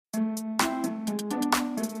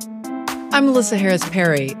I'm Mellisa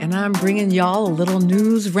Harris-Perry, and I'm bringing y'all a little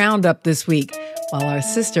news roundup this week, while our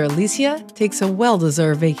sister Alicia takes a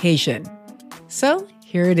well-deserved vacation. So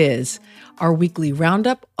here it is, our weekly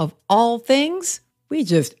roundup of all things we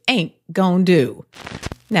just ain't gonna do.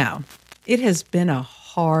 Now, it has been a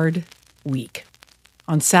hard week.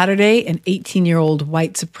 On Saturday, an 18-year-old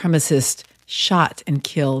white supremacist shot and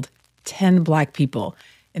killed 10 Black people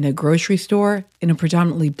in a grocery store in a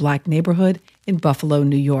predominantly Black neighborhood in Buffalo,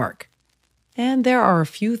 New York. And there are a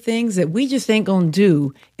few things that we just ain't gonna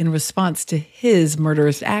do in response to his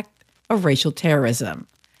murderous act of racial terrorism.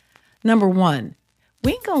 Number one,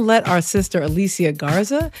 we ain't gonna let our sister Alicia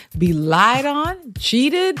Garza be lied on,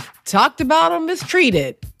 cheated, talked about, or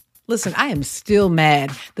mistreated. Listen, I am still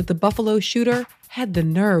mad that the Buffalo shooter had the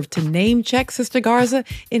nerve to name check Sister Garza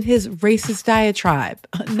in his racist diatribe.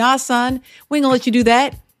 Nah, son, we ain't gonna let you do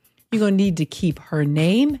that. You're gonna need to keep her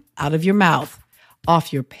name out of your mouth,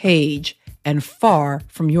 off your page, and far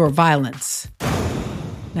from your violence.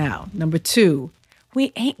 Now, number two,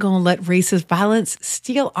 we ain't gonna let racist violence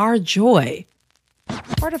steal our joy.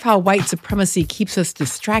 Part of how white supremacy keeps us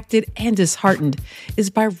distracted and disheartened is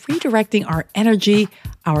by redirecting our energy,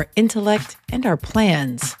 our intellect, and our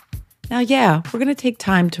plans. Now, yeah, we're going to take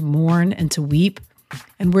time to mourn and to weep,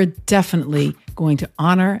 and we're definitely going to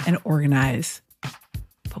honor and organize.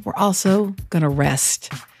 But we're also going to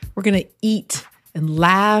rest. We're going to eat and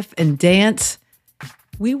laugh and dance.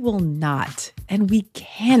 We will not, and we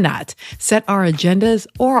cannot set our agendas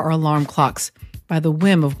or our alarm clocks by the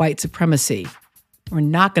whim of white supremacy. We're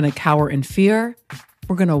not going to cower in fear.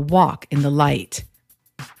 We're going to walk in the light.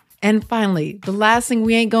 And finally, the last thing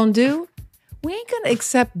we ain't going to do, we ain't going to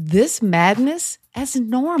accept this madness as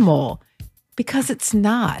normal, because it's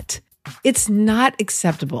not. It's not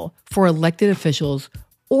acceptable for elected officials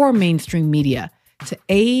or mainstream media to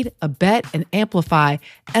aid, abet, and amplify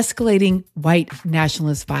escalating white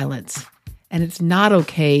nationalist violence. And it's not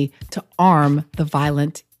okay to arm the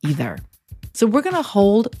violent either. So we're going to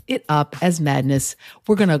hold it up as madness.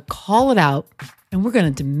 We're going to call it out, and we're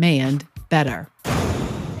going to demand better.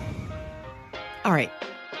 All right,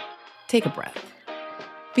 take a breath.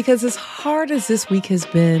 Because as hard as this week has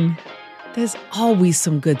been, there's always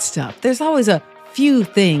some good stuff. There's always a few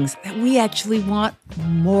things that we actually want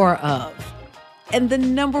more of. And the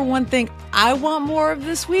number one thing I want more of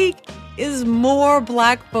this week is more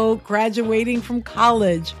Black folk graduating from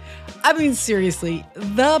college. I mean, seriously,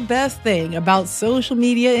 the best thing about social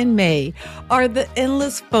media in May are the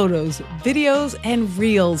endless photos, videos, and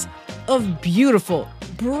reels of beautiful,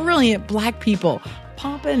 brilliant Black people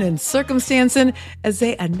pomping and circumstancing as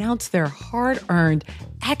they announce their hard-earned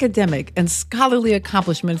academic and scholarly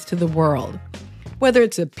accomplishments to the world. Whether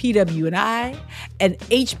it's a PWI, an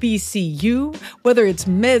HBCU, whether it's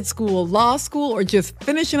med school, law school, or just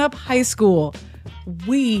finishing up high school,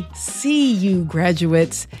 we see you,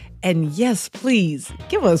 graduates. And yes, please,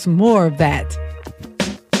 give us more of that.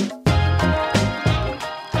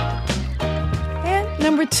 And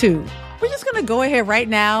number two, we're just going to go ahead right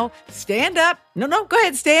now, stand up. Go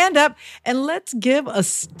ahead, stand up. And let's give a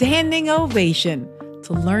standing ovation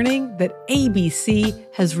to learning that ABC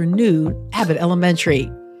has renewed Abbott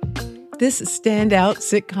Elementary. This standout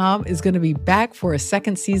sitcom is going to be back for a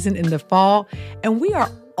second season in the fall, and we are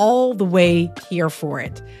all the way here for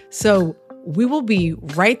it. So we will be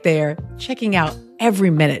right there checking out every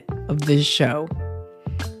minute of this show.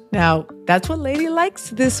 Now, that's what Lady likes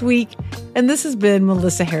this week. And this has been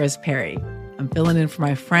Mellisa Harris-Perry. I'm filling in for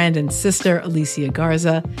my friend and sister, Alicia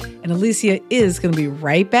Garza. And Alicia is going to be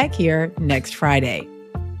right back here next Friday.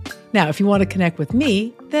 Now, if you want to connect with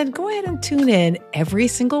me, then go ahead and tune in every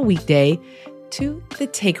single weekday to The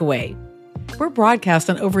Takeaway. We're broadcast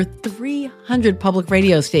on over 300 public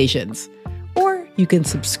radio stations. Or you can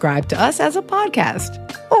subscribe to us as a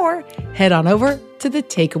podcast. Or head on over to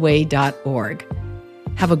thetakeaway.org.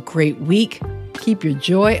 Have a great week. Keep your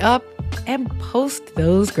joy up and post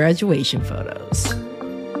those graduation photos.